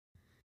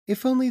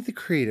If only the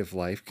creative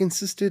life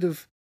consisted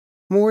of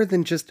more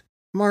than just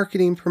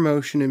marketing,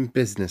 promotion, and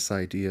business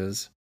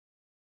ideas.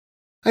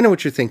 I know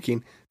what you're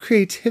thinking.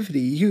 Creativity,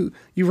 you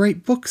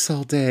write books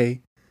all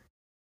day.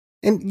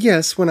 And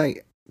yes, when I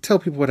tell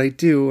people what I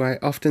do, I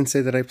often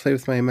say that I play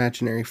with my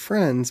imaginary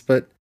friends,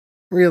 but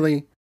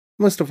really,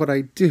 most of what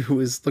I do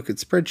is look at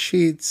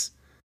spreadsheets,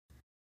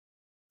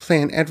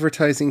 plan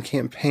advertising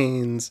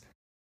campaigns,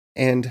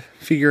 and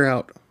figure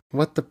out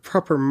what the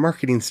proper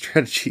marketing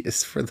strategy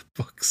is for the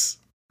books.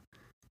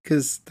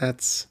 Because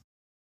that's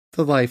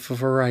the life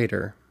of a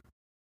writer.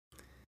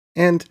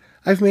 And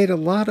I've made a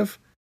lot of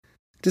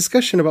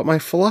discussion about my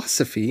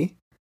philosophy,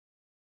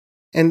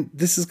 and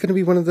this is going to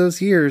be one of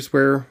those years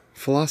where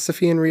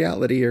philosophy and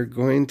reality are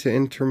going to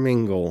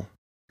intermingle.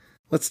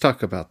 Let's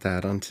talk about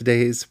that on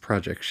today's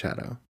Project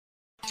Shadow.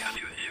 Can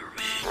you hear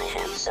me? I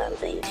have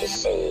something to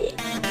say.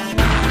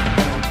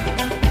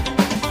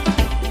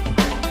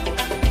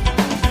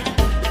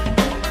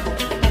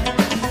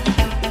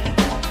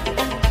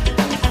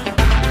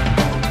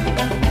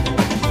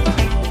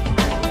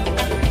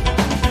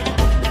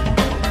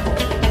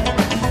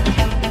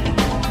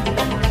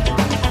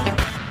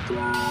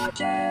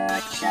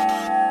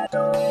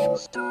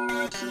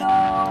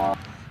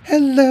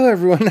 Hello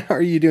everyone, how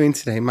are you doing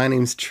today? My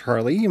name's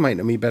Charlie. You might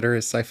know me better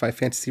as sci-fi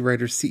fantasy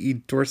writer C.E.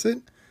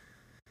 Dorset,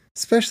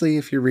 especially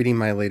if you're reading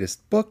my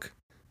latest book,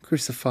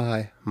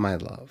 Crucify My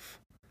Love.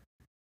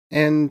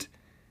 And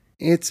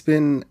it's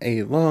been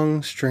a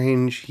long,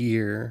 strange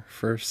year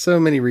for so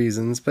many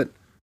reasons, but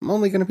I'm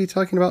only going to be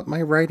talking about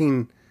my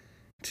writing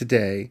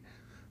today.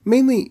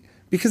 Mainly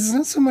because it's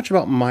not so much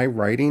about my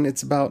writing,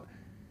 it's about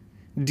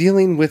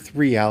dealing with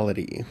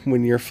reality,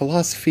 when your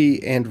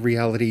philosophy and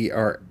reality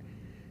are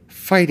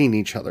fighting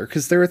each other,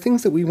 because there are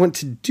things that we want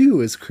to do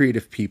as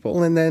creative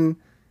people, and then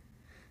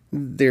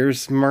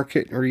there's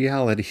market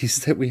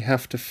realities that we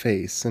have to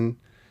face, and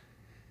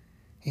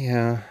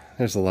yeah,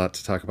 there's a lot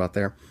to talk about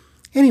there.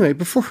 Anyway,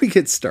 before we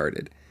get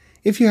started,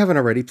 if you haven't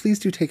already, please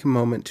do take a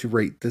moment to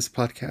rate this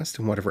podcast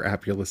in whatever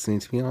app you're listening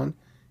to me on.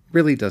 It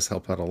really does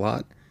help out a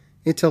lot.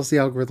 It tells the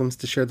algorithms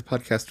to share the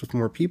podcast with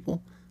more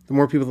people. The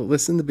more people that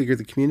listen, the bigger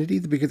the community.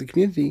 The bigger the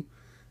community,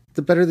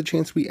 the better the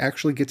chance we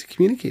actually get to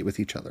communicate with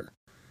each other.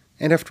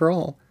 And after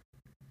all,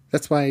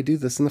 that's why I do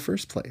this in the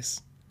first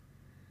place.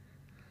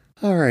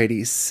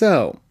 Alrighty,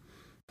 so,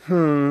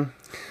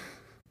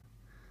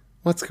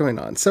 what's going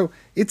on? So,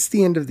 it's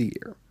the end of the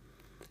year.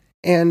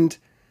 And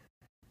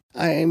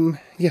I'm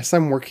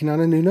working on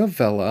a new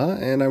novella,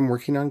 and I'm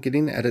working on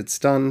getting edits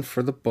done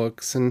for the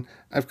books, and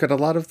I've got a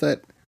lot of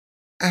that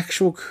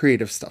actual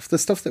creative stuff, the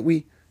stuff that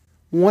we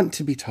want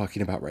to be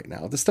talking about right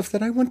now, the stuff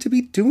that I want to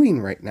be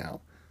doing right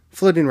now,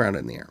 floating around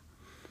in the air.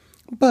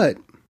 But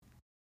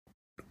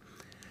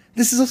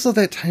this is also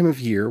that time of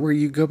year where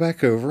you go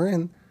back over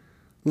and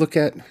look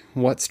at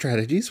what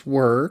strategies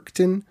worked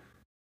and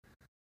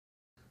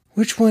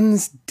which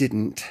ones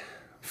didn't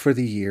for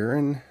the year,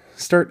 and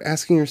start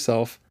asking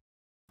yourself,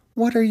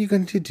 what are you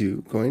going to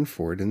do going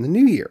forward in the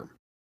new year?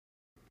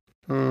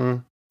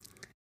 And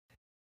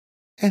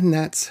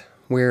that's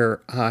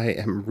where I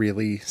am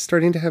really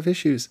starting to have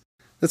issues.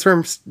 That's where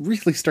I'm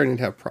really starting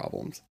to have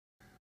problems.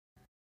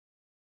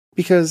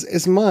 Because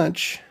as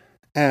much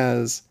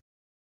as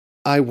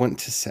I want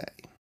to say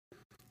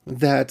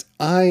that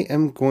I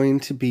am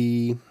going to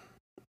be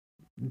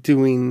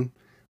doing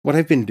what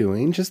I've been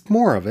doing, just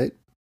more of it,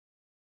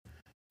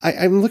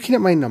 I'm looking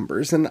at my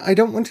numbers, and I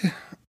don't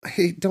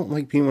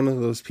like being one of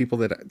those people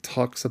that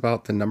talks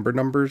about the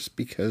numbers,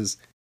 because,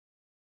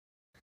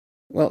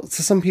 well,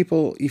 to some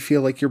people you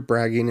feel like you're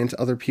bragging, and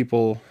to other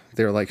people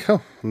they're like,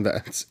 oh,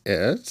 that's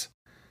it.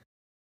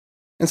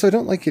 And so I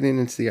don't like getting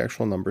into the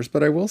actual numbers,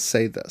 but I will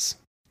say this.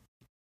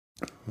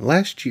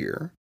 Last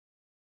year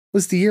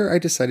was the year I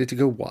decided to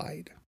go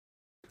wide.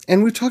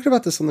 And we've talked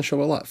about this on the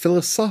show a lot.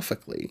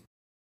 Philosophically,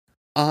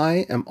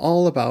 I am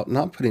all about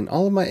not putting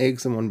all of my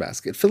eggs in one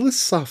basket.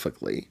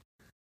 Philosophically,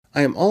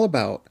 I am all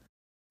about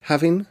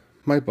having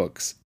my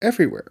books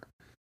everywhere.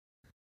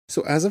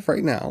 So as of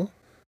right now,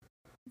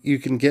 you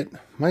can get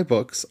my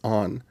books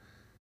on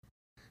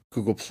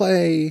Google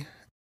Play,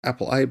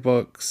 Apple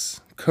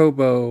iBooks,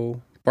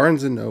 Kobo,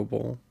 Barnes &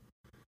 Noble,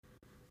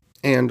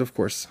 and of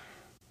course,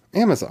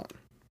 Amazon.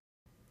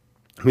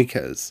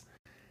 Because,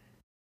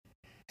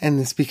 and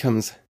this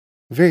becomes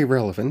very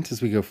relevant as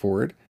we go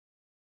forward,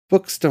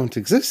 books don't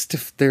exist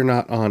if they're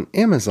not on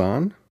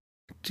Amazon,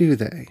 do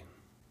they?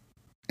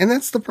 And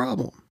that's the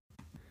problem.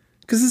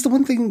 Because it's the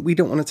one thing we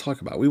don't want to talk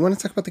about. We want to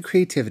talk about the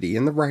creativity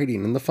and the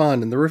writing and the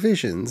fun and the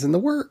revisions and the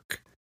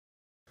work.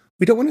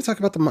 We don't want to talk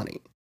about the money,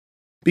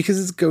 because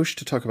it's gauche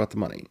to talk about the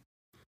money.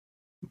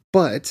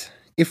 But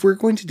if we're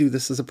going to do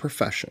this as a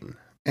profession,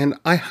 and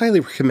I highly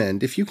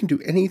recommend, if you can do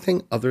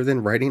anything other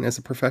than writing as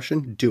a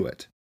profession, do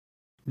it.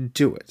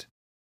 Do it.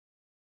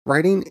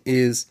 Writing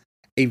is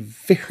a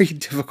very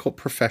difficult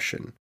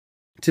profession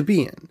to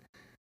be in.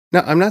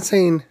 Now, I'm not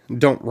saying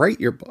don't write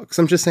your books.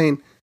 I'm just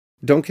saying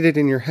don't get it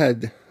in your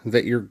head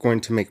that you're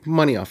going to make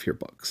money off your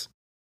books,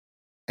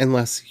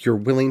 unless you're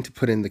willing to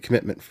put in the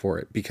commitment for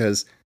it,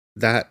 because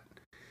that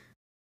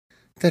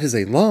that is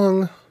a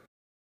long,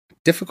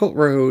 difficult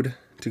road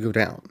to go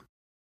down.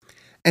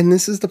 And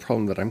this is the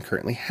problem that I'm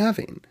currently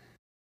having.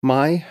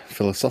 My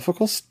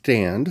philosophical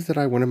stand that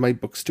I wanted my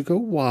books to go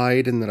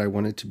wide and that I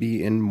wanted to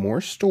be in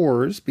more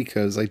stores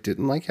because I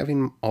didn't like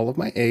having all of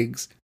my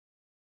eggs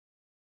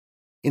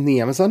in the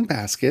Amazon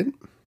basket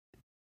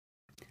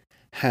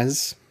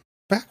has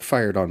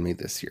backfired on me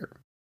this year.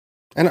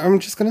 And I'm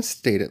just going to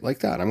state it like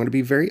that. I'm going to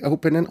be very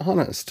open and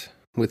honest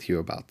with you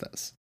about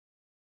this.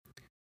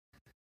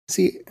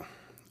 See,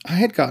 I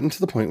had gotten to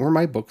the point where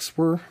my books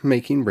were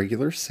making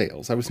regular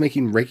sales. I was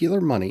making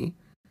regular money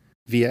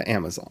via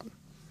Amazon.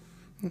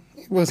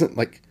 It wasn't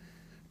like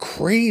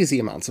crazy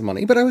amounts of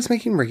money, but I was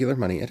making regular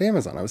money at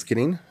Amazon. I was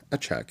getting a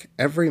check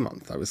every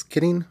month. I was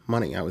getting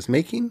money. I was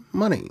making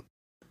money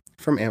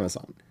from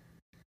Amazon.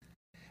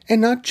 And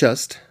not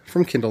just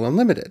from Kindle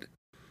Unlimited.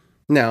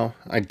 Now,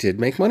 I did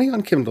make money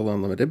on Kindle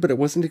Unlimited, but it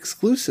wasn't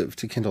exclusive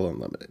to Kindle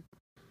Unlimited.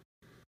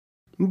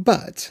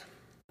 But,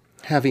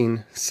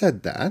 having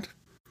said that,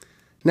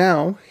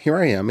 now, here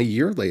I am a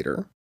year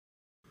later,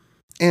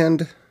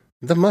 and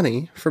the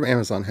money from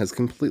Amazon has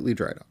completely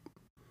dried up.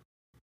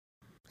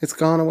 It's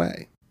gone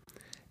away.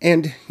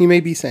 And you may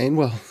be saying,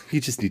 well,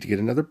 you just need to get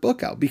another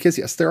book out, because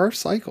yes, there are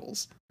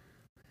cycles.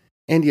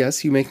 And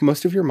yes, you make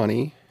most of your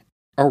money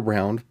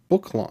around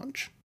book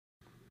launch.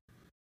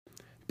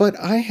 But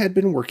I had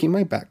been working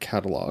my back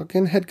catalog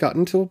and had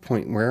gotten to a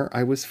point where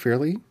I was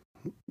fairly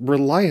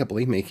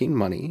reliably making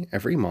money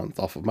every month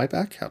off of my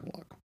back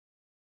catalog.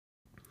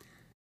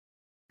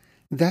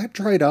 That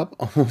dried up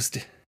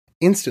almost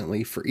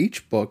instantly for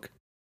each book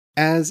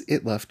as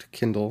it left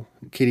Kindle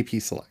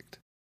KDP Select.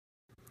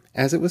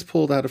 As it was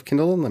pulled out of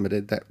Kindle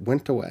Unlimited, that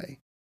went away.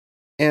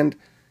 And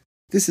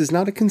this is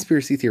not a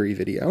conspiracy theory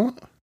video,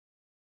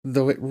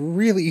 though it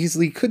really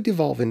easily could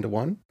devolve into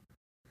one.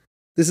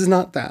 This is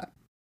not that.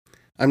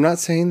 I'm not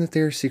saying that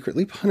they're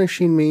secretly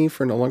punishing me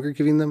for no longer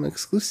giving them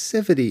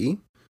exclusivity.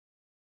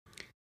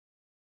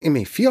 It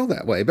may feel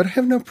that way, but I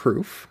have no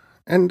proof.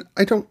 And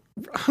I don't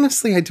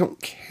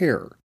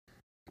care.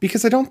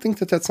 Because I don't think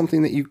that that's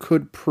something that you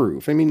could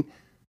prove. I mean,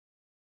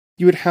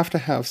 you would have to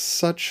have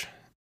such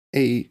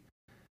a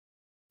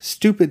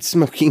stupid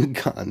smoking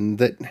gun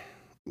that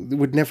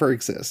would never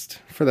exist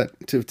for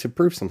that to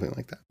prove something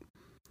like that.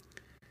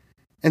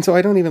 And so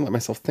I don't even let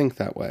myself think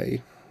that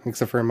way,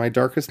 except for in my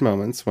darkest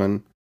moments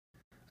when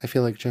I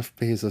feel like Jeff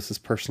Bezos is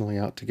personally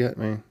out to get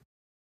me.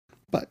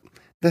 But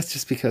that's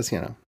just because,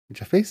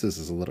 Jeff Bezos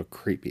is a little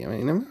creepy. I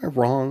mean, am I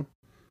wrong?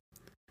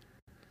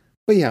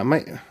 But yeah,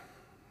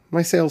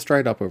 my sales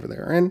dried up over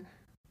there. And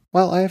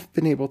while I have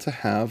been able to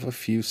have a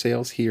few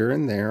sales here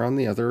and there on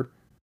the other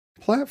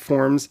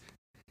platforms,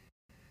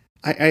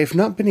 I have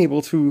not been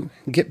able to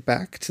get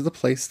back to the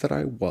place that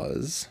I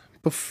was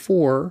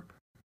before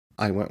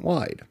I went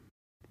wide.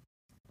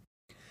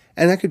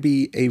 And that could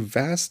be a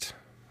vast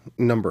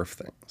number of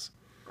things.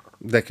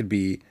 That could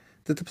be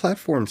that the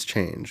platforms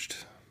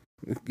changed.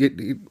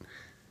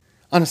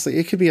 Honestly,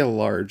 it could be a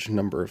large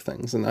number of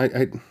things, and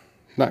I'm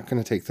not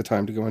going to take the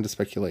time to go into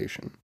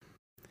speculation.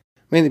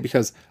 Mainly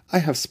because I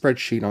have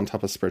spreadsheet on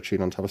top of spreadsheet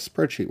on top of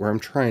spreadsheet where I'm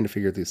trying to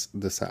figure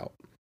this out.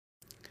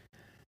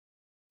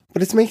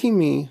 But it's making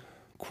me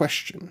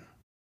question.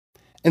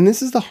 And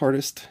this is the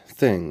hardest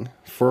thing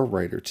for a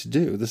writer to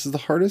do. This is the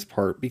hardest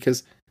part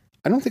because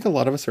I don't think a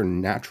lot of us are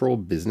natural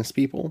business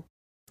people.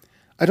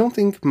 I don't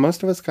think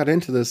most of us got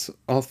into this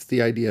off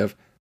the idea of,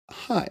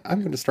 hi, I'm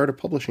going to start a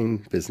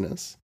publishing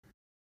business.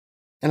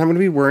 And I'm going to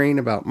be worrying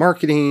about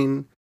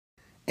marketing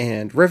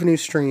and revenue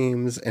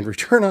streams and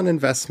return on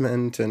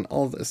investment and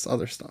all this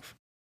other stuff.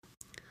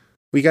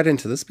 We got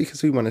into this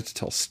because we wanted to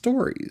tell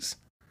stories.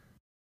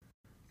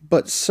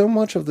 But so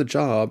much of the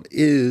job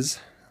is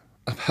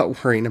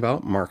about worrying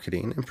about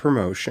marketing and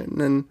promotion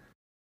and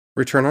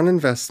return on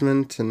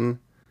investment and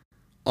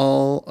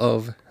all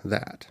of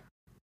that.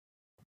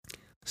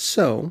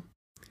 So,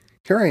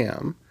 here I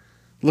am,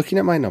 looking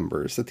at my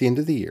numbers at the end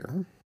of the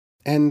year,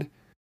 and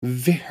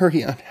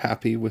very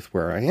unhappy with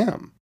where I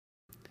am.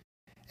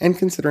 And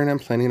considering I'm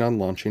planning on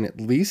launching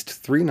at least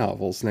 3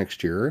 novels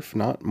next year, if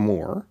not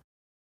more,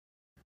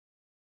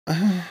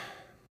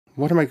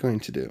 what am I going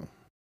to do?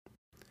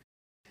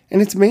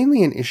 And it's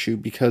mainly an issue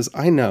because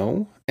I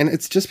know, and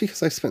it's just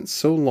because I spent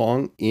so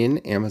long in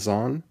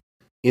Amazon,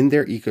 in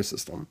their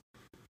ecosystem,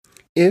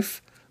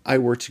 if I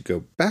were to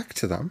go back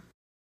to them,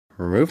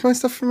 remove my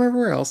stuff from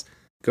everywhere else,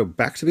 go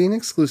back to being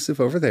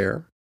exclusive over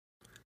there,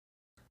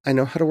 I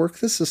know how to work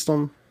the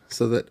system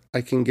so that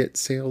I can get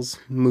sales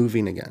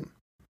moving again.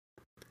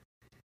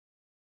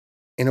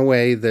 In a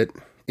way that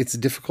it's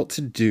difficult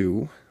to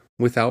do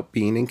without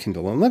being in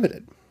Kindle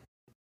Unlimited.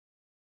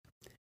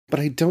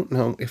 But I don't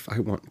know if I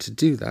want to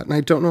do that, and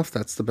I don't know if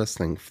that's the best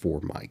thing for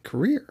my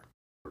career.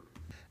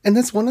 And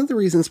that's one of the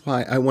reasons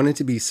why I wanted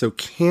to be so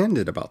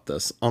candid about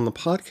this on the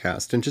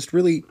podcast and just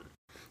really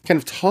kind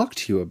of talk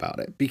to you about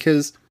it,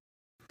 because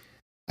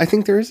I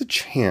think there is a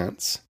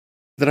chance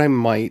that I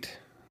might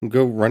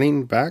go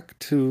running back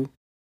to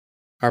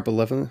our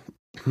benevolent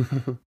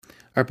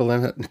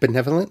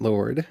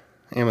Lord,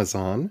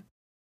 Amazon,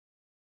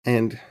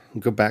 and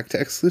go back to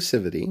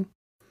exclusivity,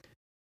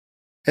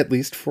 at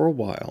least for a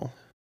while,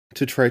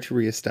 to try to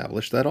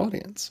reestablish that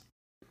audience.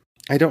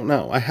 I don't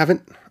know. I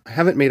haven't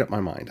made up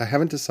my mind. I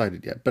haven't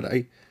decided yet, but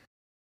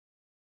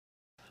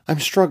I'm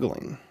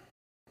struggling.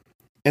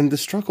 And the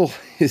struggle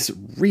is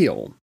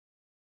real.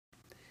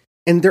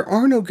 And there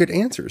are no good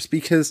answers,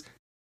 because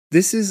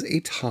this is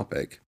a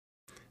topic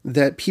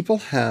that people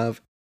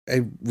have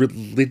a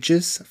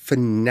religious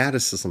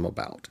fanaticism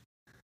about.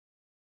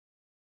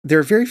 There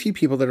are very few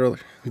people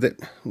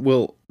that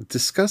will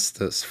discuss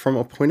this from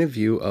a point of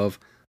view of,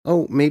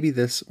 oh, maybe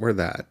this or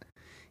that.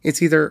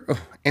 It's either,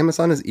 oh,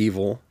 Amazon is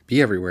evil,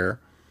 be everywhere,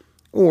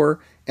 or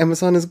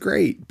Amazon is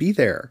great, be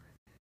there.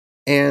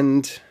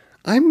 And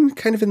I'm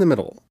kind of in the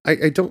middle.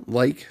 I don't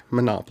like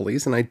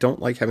monopolies, and I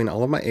don't like having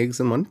all of my eggs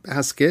in one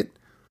basket.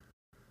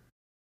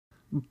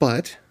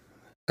 But,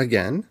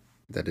 again,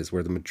 that is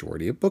where the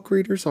majority of book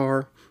readers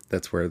are.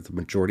 That's where the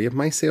majority of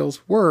my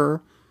sales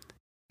were.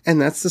 And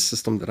that's the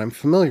system that I'm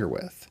familiar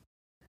with.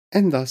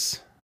 And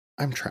thus,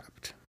 I'm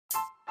trapped.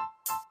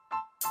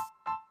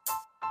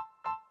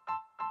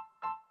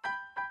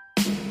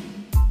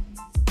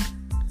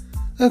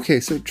 Okay,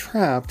 so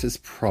trapped is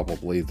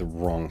probably the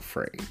wrong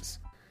phrase.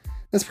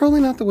 That's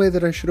probably not the way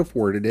that I should have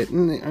worded it,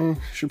 and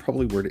I should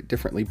probably word it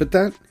differently, but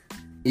that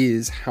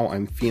is how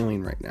I'm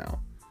feeling right now.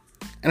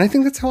 And I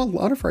think that's how a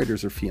lot of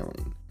writers are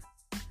feeling.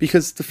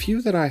 Because the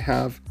few that I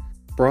have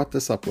brought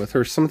this up with,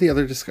 or some of the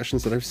other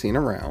discussions that I've seen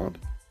around,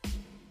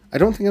 I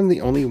don't think I'm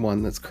the only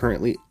one that's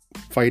currently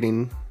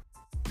fighting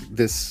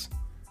this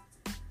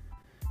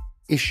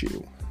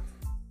issue.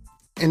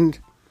 And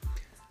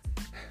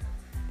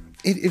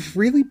it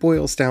really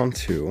boils down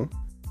to,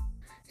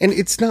 and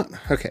it's not,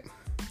 okay,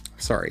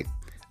 sorry,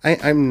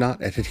 I'm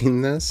not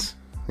editing this,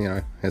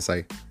 as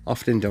I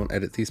often don't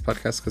edit these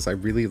podcasts because I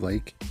really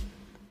like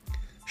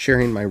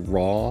sharing my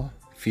raw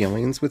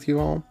feelings with you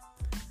all.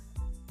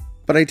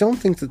 But I don't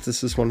think that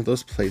this is one of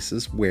those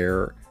places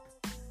where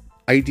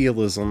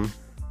idealism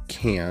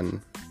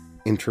can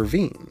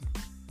intervene.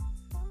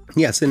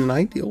 Yes, in an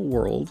ideal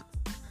world,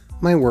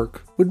 my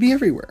work would be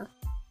everywhere.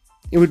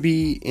 It would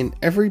be in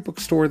every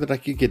bookstore that I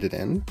could get it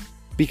in,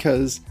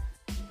 because,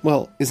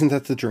 well, isn't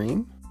that the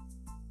dream?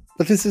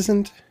 But this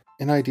isn't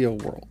an ideal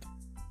world.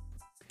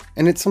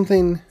 And it's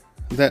something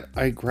that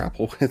I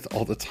grapple with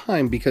all the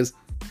time, because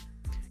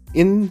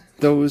in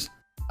those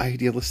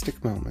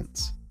idealistic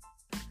moments,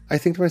 I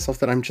think to myself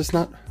that I'm just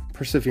not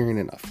persevering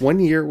enough. 1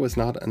 year was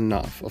not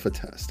enough of a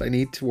test. I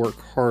need to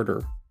work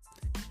harder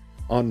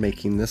on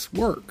making this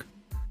work.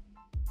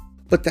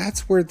 But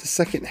that's where the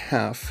second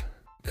half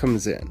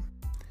comes in.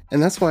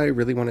 And that's why I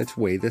really wanted to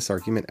weigh this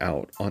argument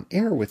out on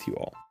air with you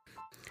all.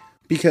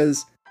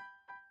 Because,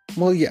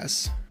 well,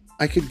 yes,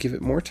 I could give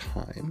it more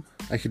time.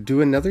 I could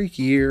do another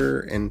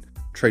year and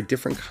try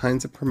different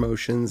kinds of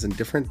promotions and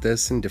different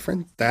this and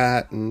different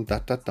that and ...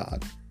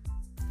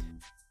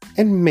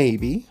 And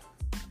maybe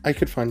I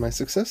could find my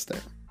success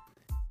there.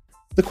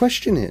 The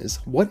question is,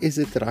 what is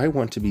it that I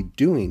want to be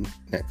doing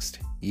next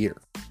year?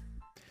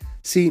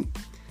 See,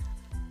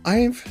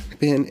 I've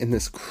been in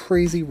this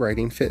crazy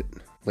writing fit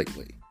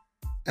lately,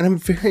 and I'm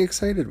very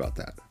excited about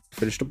that.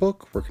 Finished a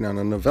book, working on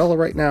a novella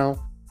right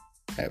now.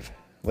 I have,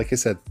 like I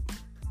said,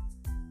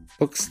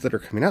 books that are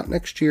coming out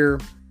next year.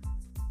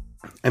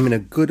 I'm in a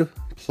good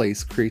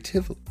place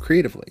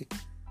creatively.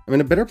 I'm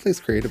in a better place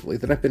creatively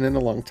than I've been in a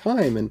long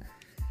time, and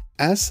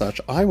as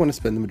such, I want to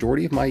spend the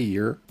majority of my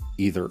year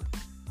either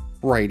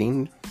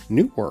writing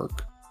new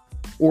work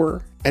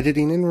or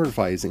editing and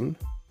revising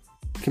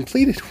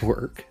completed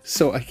work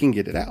so I can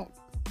get it out.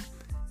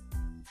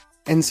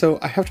 And so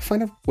I have to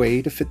find a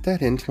way to fit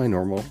that into my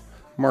normal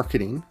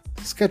marketing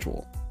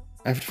schedule.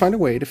 I have to find a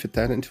way to fit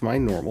that into my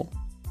normal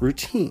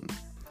routine.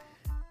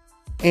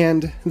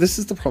 And this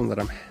is the problem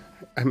that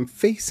I'm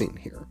facing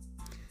here.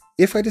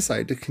 If I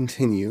decide to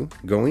continue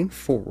going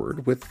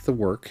forward with the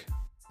work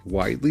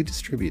widely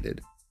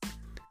distributed,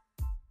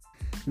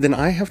 then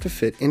I have to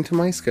fit into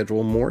my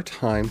schedule more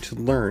time to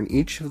learn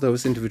each of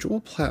those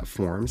individual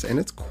platforms and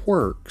its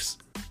quirks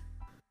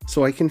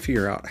so I can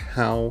figure out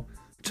how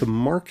to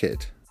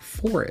market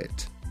for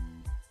it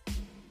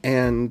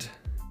and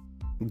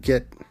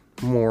get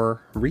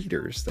more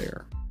readers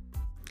there.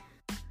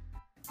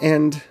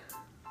 And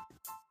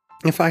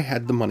if I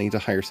had the money to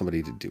hire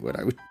somebody to do it,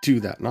 I would do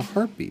that in a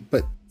heartbeat.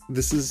 But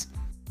this is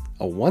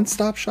a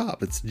one-stop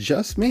shop. It's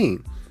just me.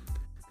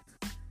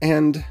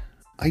 And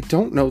I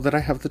don't know that I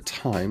have the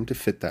time to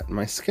fit that in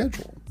my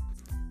schedule.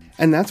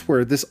 And that's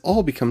where this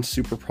all becomes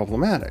super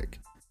problematic.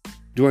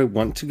 Do I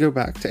want to go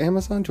back to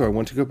Amazon? Do I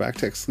want to go back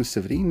to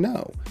exclusivity?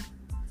 No.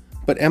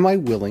 But am I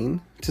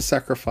willing to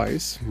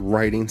sacrifice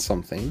writing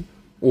something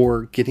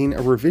or getting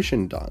a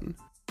revision done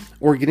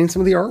or getting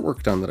some of the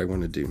artwork done that I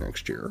want to do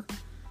next year?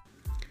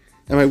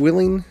 Am I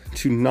willing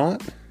to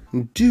not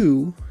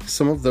do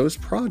some of those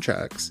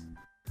projects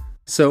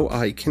so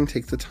I can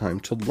take the time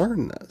to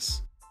learn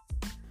this?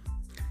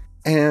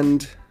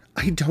 And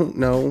I don't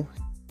know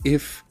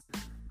if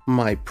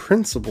my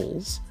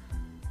principles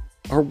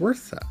are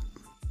worth that.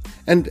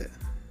 And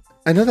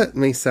I know that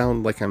may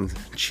sound like I'm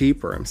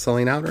cheap or I'm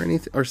selling out or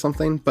anything or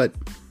something, but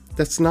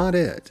that's not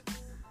it.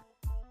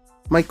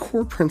 My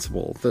core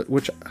principle,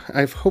 which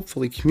I've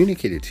hopefully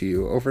communicated to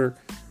you over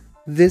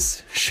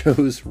this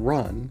show's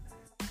run,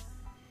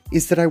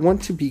 is that I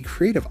want to be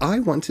creative. I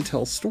want to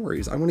tell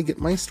stories. I want to get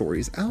my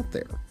stories out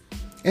there.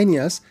 And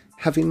yes,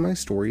 having my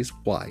stories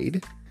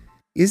wide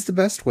is the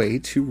best way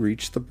to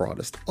reach the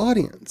broadest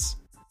audience.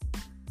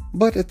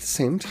 But at the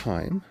same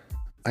time,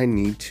 I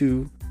need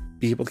to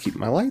be able to keep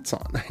my lights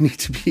on. I need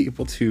to be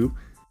able to,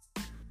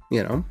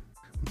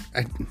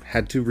 I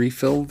had to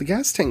refill the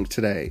gas tank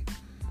today.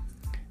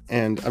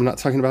 And I'm not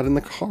talking about in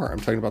the car. I'm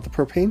talking about the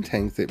propane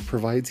tank that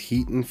provides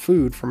heat and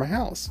food for my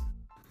house.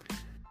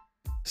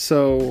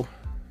 So,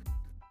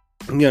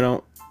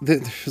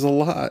 there's a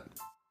lot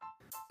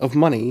of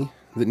money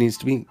that needs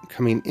to be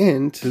coming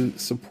in to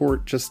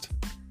support just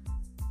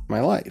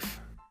my life.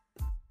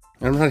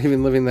 And I'm not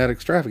even living that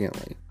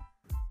extravagantly.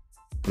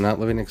 I'm not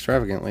living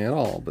extravagantly at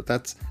all, but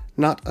that's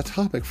not a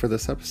topic for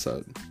this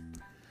episode.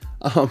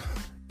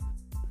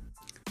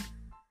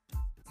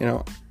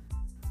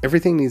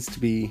 Everything needs to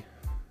be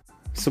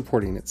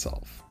supporting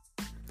itself.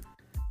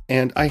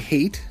 And I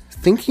hate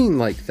thinking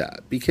like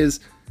that because,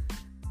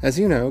 as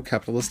you know,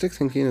 capitalistic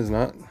thinking is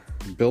not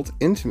built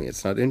into me.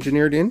 It's not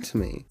engineered into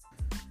me.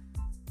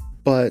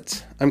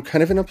 But I'm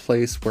kind of in a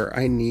place where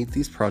I need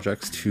these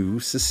projects to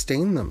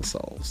sustain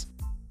themselves.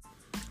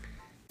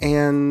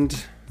 And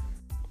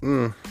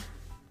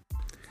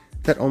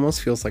that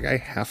almost feels like I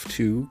have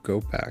to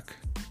go back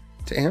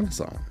to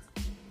Amazon.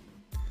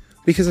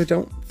 Because I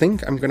don't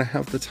think I'm going to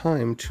have the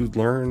time to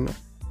learn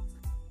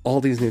all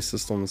these new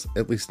systems,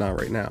 at least not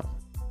right now.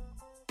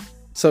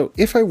 So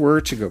if I were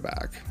to go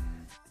back,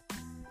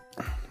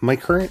 my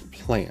current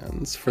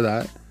plans for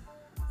that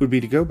would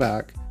be to go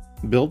back,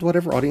 build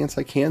whatever audience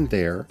I can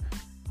there,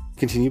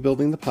 continue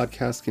building the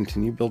podcast,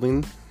 continue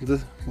building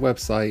the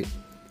website.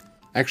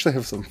 I actually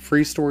have some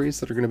free stories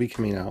that are going to be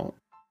coming out.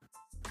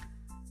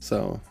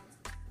 So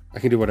I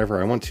can do whatever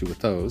I want to with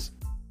those.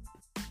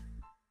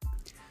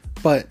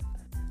 But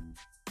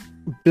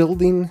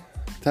building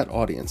that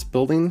audience,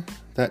 building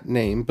that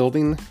name,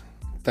 building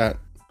that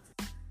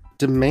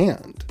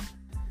demand.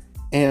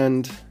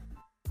 And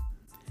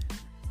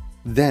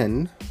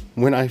then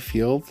when I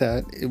feel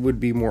that it would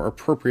be more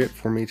appropriate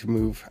for me to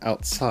move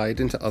outside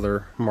into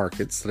other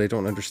markets that I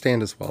don't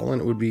understand as well,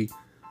 and it would be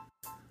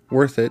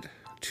worth it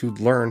to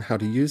learn how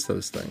to use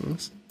those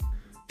things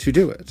to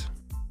do it.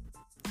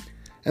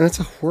 And that's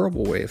a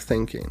horrible way of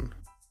thinking.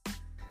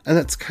 And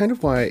that's kind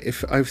of why,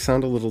 if I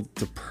sound a little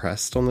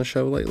depressed on the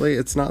show lately,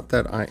 it's not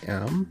that I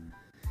am.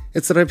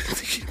 It's that I've been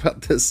thinking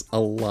about this a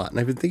lot, and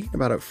I've been thinking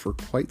about it for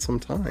quite some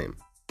time.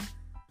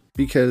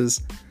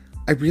 Because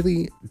I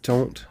really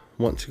don't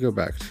want to go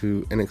back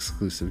to an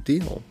exclusive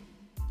deal.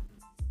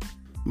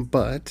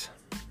 But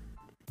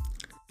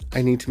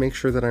I need to make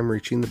sure that I'm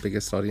reaching the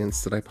biggest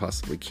audience that I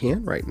possibly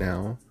can right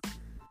now,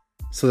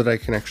 so that I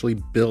can actually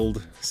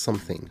build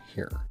something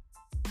here.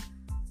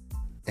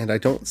 And I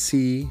don't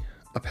see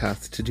a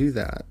path to do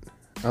that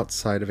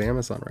outside of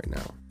Amazon right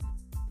now.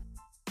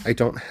 I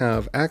don't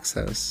have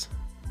access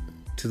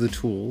to the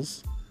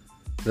tools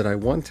that I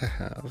want to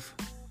have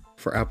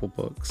for Apple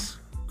Books,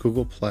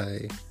 Google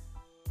Play,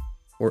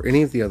 or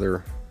any of the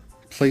other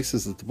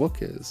places that the book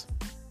is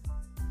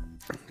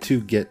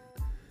to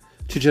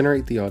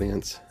generate the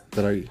audience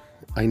that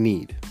I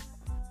need.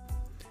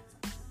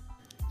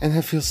 And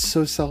that feels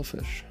so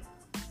selfish.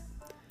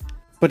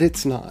 But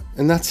it's not.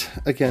 And that's,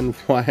 again,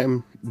 why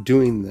I'm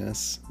doing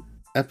this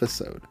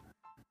episode.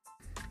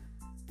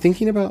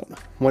 Thinking about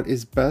what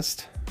is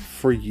best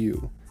for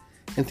you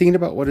and thinking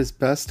about what is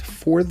best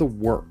for the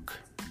work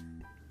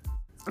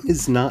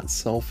is not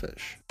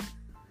selfish.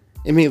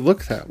 It may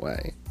look that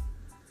way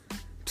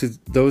to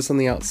those on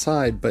the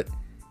outside, but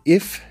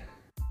if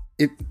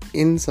it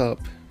ends up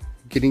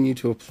getting you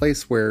to a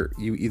place where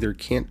you either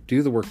can't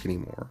do the work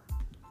anymore,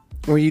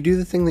 or you do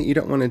the thing that you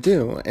don't want to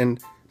do,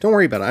 and don't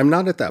worry about it. I'm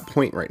not at that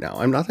point right now.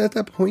 I'm not at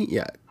that point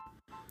yet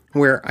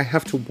where I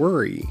have to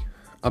worry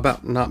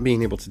about not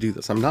being able to do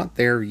this. I'm not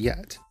there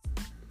yet.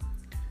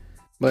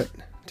 But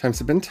times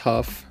have been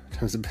tough.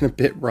 Times have been a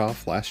bit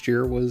rough. Last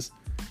year was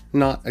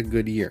not a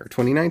good year.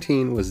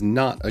 2019 was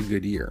not a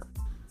good year.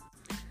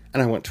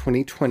 And I want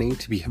 2020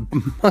 to be a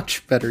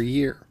much better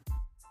year.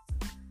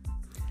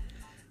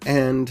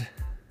 And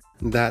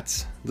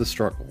that's the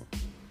struggle.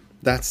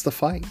 That's the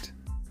fight.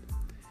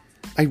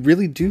 I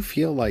really do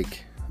feel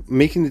like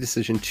making the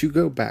decision to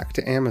go back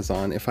to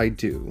Amazon, if I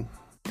do,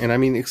 and I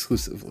mean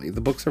exclusively,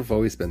 the books have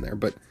always been there,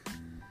 but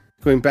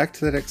going back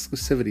to that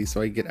exclusivity so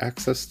I get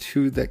access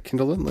to that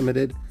Kindle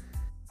Unlimited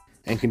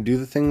and can do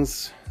the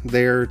things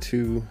there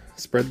to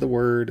spread the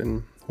word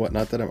and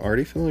whatnot that I'm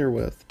already familiar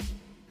with.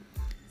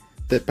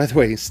 That, by the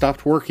way,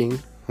 stopped working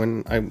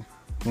when I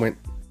went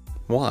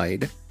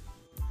wide.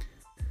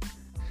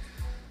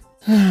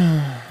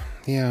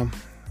 Yeah,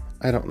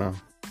 I don't know.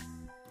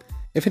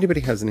 If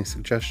anybody has any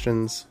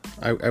suggestions,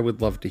 I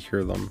would love to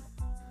hear them.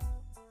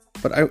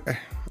 But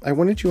I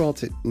wanted you all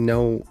to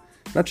know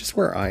not just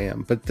where I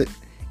am, but that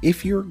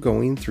If you're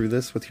going through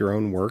this with your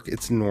own work,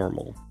 it's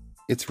normal.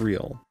 It's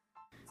real.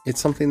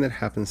 It's something that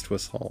happens to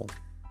us all.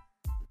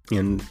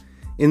 And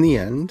in the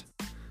end,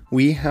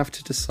 we have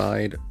to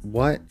decide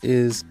what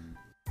is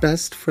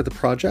best for the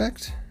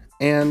project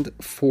and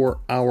for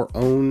our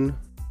own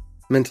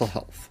mental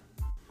health.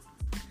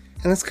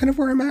 And that's kind of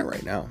where I'm at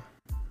right now.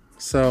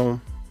 So,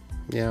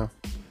 yeah.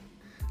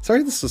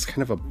 Sorry this was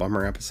kind of a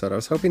bummer episode. I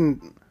was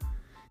hoping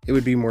it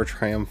would be more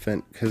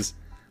triumphant, because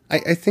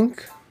I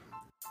think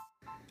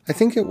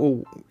it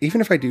will,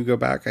 even if I do go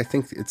back, I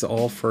think it's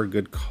all for a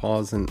good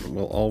cause and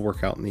will all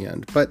work out in the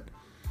end. But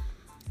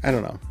I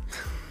don't know.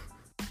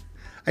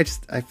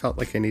 I felt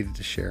like I needed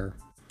to share,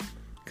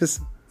 because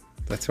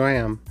that's who I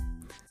am.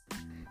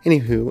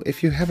 Anywho,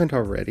 if you haven't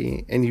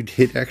already, and you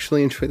did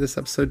actually enjoy this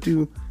episode,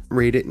 do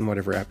rate it in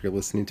whatever app you're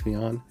listening to me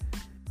on.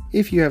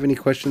 If you have any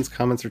questions,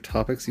 comments, or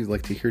topics you'd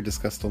like to hear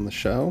discussed on the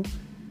show,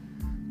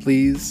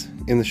 please,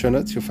 in the show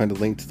notes, you'll find a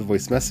link to the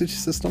voice message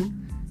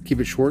system. Keep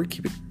it short,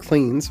 keep it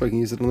clean, so I can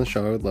use it on the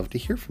show. I would love to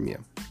hear from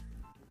you.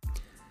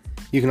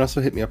 You can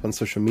also hit me up on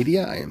social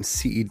media. I am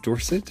CE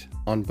Dorset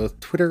on both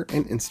Twitter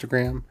and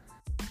Instagram.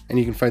 And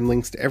you can find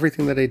links to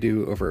everything that I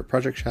do over at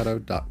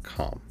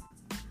projectshadow.com.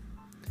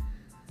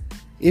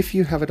 If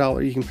you have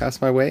 $1 you can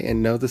pass my way,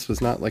 and no, this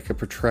was not like a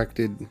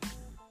protracted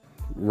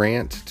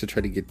rant to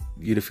try to get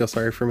you to feel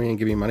sorry for me and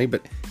give me money,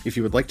 but if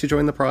you would like to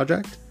join the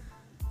project,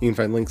 you can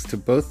find links to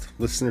both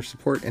listener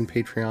support and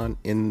Patreon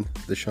in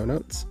the show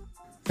notes.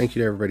 Thank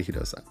you to everybody who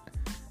does that.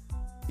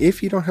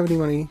 If you don't have any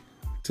money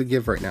to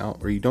give right now,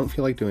 or you don't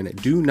feel like doing it,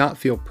 do not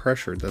feel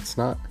pressured. That's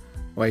not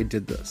why I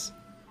did this.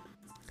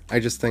 I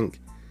just think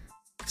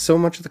so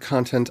much of the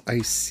content I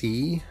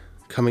see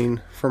coming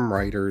from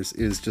writers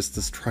is just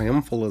this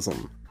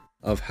triumphalism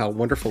of how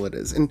wonderful it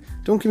is. And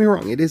don't get me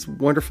wrong, it is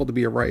wonderful to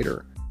be a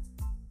writer,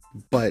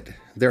 but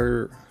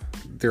there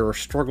are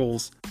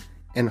struggles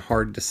and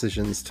hard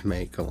decisions to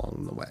make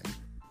along the way.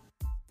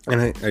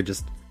 And I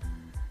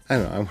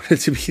don't know, I wanted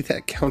to be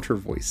that counter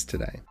voice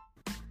today.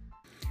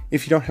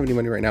 If you don't have any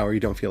money right now, or you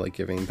don't feel like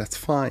giving, that's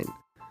fine.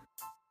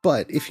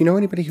 But if you know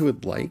anybody who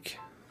would like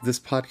this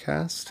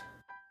podcast,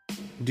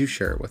 do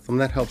share it with them.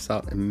 That helps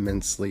out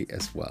immensely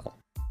as well.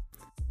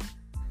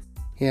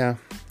 Yeah,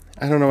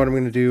 I don't know what I'm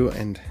going to do,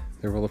 and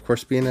there will of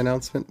course be an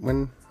announcement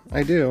when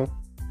I do.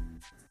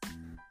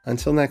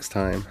 Until next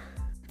time,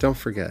 don't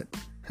forget,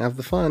 have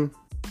the fun.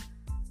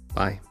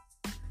 Bye.